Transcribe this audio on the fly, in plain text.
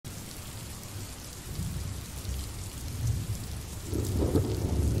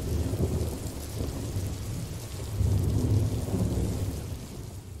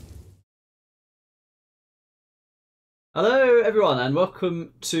Hello everyone and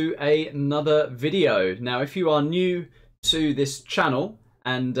welcome to another video. Now if you are new to this channel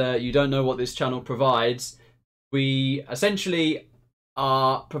and you don't know what this channel provides, we essentially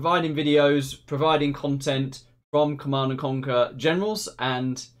are providing videos, providing content from Command & Conquer Generals,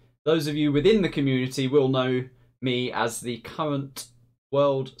 and those of you within the community will know me as the current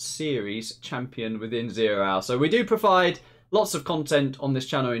World Series champion within 0 Hour. So we do provide lots of content on this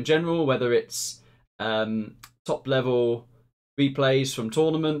channel in general, whether it's top level replays from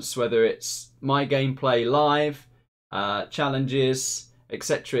tournaments, whether it's my gameplay live, challenges,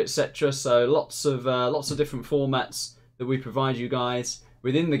 etc, etc. So lots of different formats that we provide you guys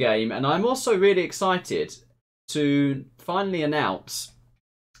within the game. And I'm also really excited to finally announce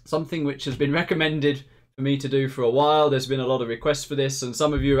something which has been recommended for me to do for a while. There's been a lot of requests for this, and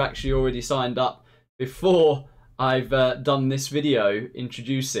some of you have actually already signed up before I've done this video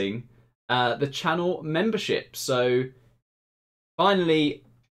introducing the channel membership. So finally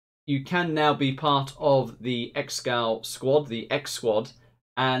you can now be part of the X-Scout squad, the X squad,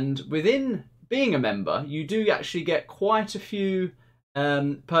 and within being a member you do actually get quite a few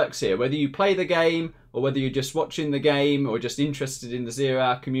perks here, whether you play the game or whether you're just watching the game or just interested in the 0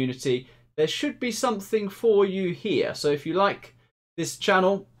 Hour community. There should be something for you here. So if you like this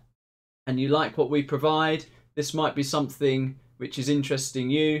channel and you like what we provide, this might be something which is interesting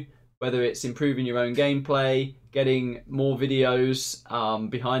you, whether it's improving your own gameplay, getting more videos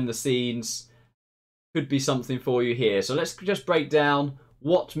behind the scenes. Could be something for you here. So let's just break down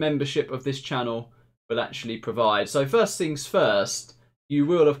what membership of this channel will actually provide. So first things first, you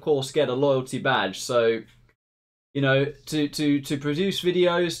will of course get a loyalty badge. So, you know, to produce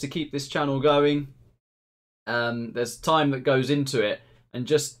videos, to keep this channel going, there's time that goes into it, and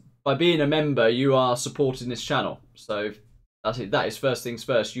just by being a member you are supporting this channel. So that is first things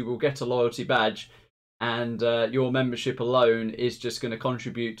first. You will get a loyalty badge, and your membership alone is just going to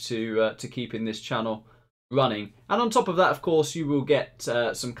contribute to keeping this channel running. And on top of that, of course, you will get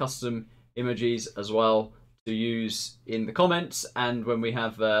some custom emojis as well to use in the comments and when we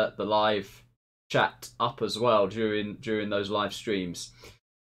have the live chat up as well during those live streams.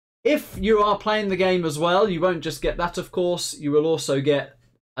 If you are playing the game as well, you won't just get that, of course. You will also get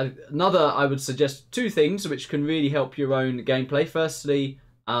another, I would suggest, two things which can really help your own gameplay. Firstly,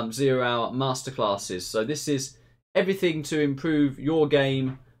 0 Hour Masterclasses. So this is everything to improve your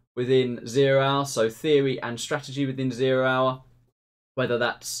game within 0 Hour. So theory and strategy within 0 Hour, whether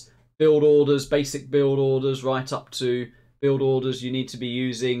that's build orders, basic build orders, right up to build orders you need to be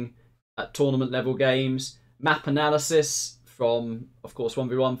using at tournament level games. Map analysis from, of course,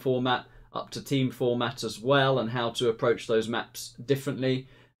 1v1 format up to team format as well, and how to approach those maps differently.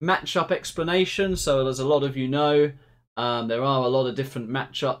 Matchup explanation. So as a lot of you know, there are a lot of different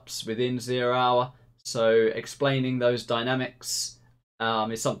matchups within 0 Hour. So explaining those dynamics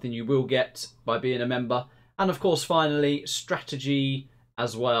is something you will get by being a member. And of course, finally, strategy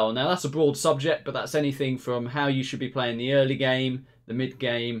as well. Now that's a broad subject, but that's anything from how you should be playing the early game, the mid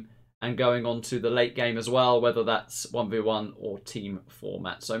game, and going on to the late game as well, whether that's 1v1 or team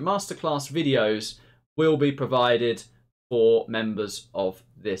format. So masterclass videos will be provided for members of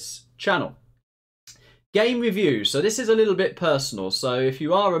this channel. Game reviews. So this is a little bit personal. So if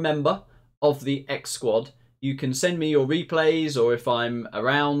you are a member of the X Squad, you can send me your replays, or if I'm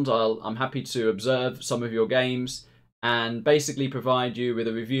around, I'm happy to observe some of your games and basically provide you with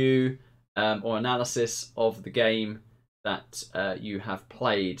a review or analysis of the game that you have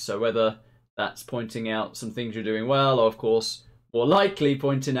played. So whether that's pointing out some things you're doing well, or of course more likely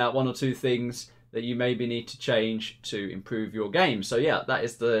pointing out one or two things that you maybe need to change to improve your game. So yeah, that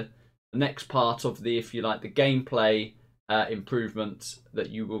is the next part of the, if you like, the gameplay improvement that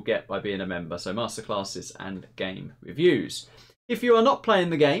you will get by being a member. So masterclasses and game reviews. If you are not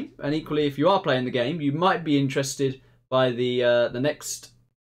playing the game, and equally if you are playing the game, you might be interested by the next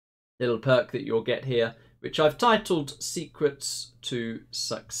little perk that you'll get here, which I've titled Secrets to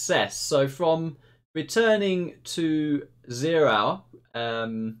Success. So from returning to 0 Hour,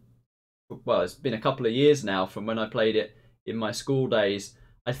 well, it's been a couple of years now from when I played it in my school days.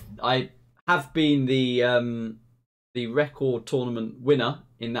 I have been the record tournament winner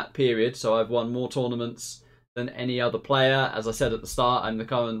in that period, so I've won more tournaments than any other player. As I said at the start, I'm the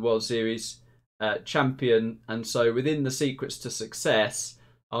current World Series champion, and so within the Secrets to Success,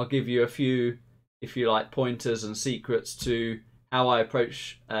 I'll give you a few, if you like, pointers and secrets to how I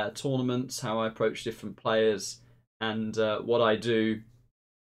approach tournaments, how I approach different players, and what I do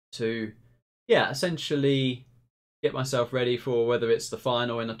to, yeah, essentially get myself ready for whether it's the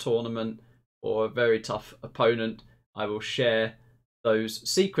final in a tournament or a very tough opponent. I will share those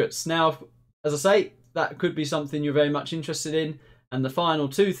secrets. Now, as I say, that could be something you're very much interested in. And the final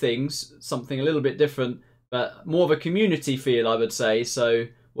two things, something a little bit different, but more of a community feel, I would say. So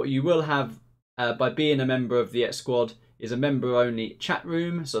what you will have by being a member of the X Squad is a member-only chat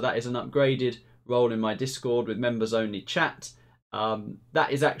room. So that is an upgraded role in my Discord with members-only chat.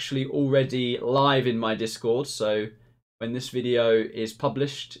 That is actually already live in my Discord. So when this video is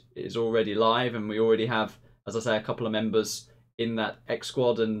published, it is already live, and we already have, as I say, a couple of members in that X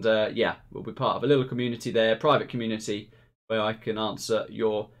Squad. And yeah, we'll be part of a little community there, private community, where I can answer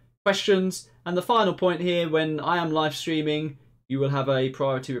your questions. And the final point here, when I am live streaming, you will have a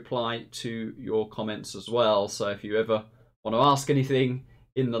priority reply to your comments as well. So if you ever want to ask anything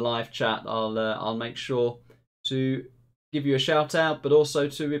in the live chat, I'll make sure to give you a shout out, but also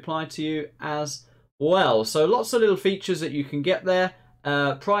to reply to you as well. So lots of little features that you can get there.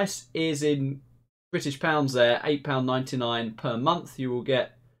 Price is in British pounds there, £8.99 per month. You will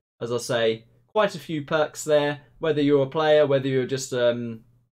get, as I say, quite a few perks there, whether you're a player, whether you're just a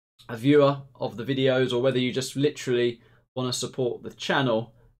viewer of the videos, or whether you just literally want to support the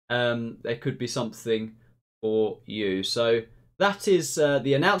channel. There could be something for you. So that is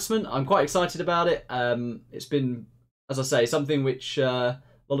the announcement. I'm quite excited about it. It's been, as I say, something which a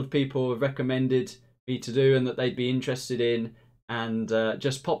lot of people have recommended me to do and that they'd be interested in. And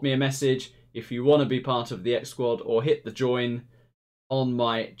just pop me a message if you want to be part of the X Squad, or hit the join on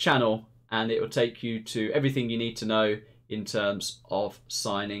my channel, and it will take you to everything you need to know in terms of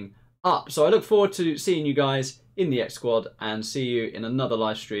signing up. So I look forward to seeing you guys in the X Squad, and see you in another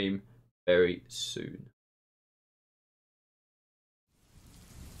live stream very soon.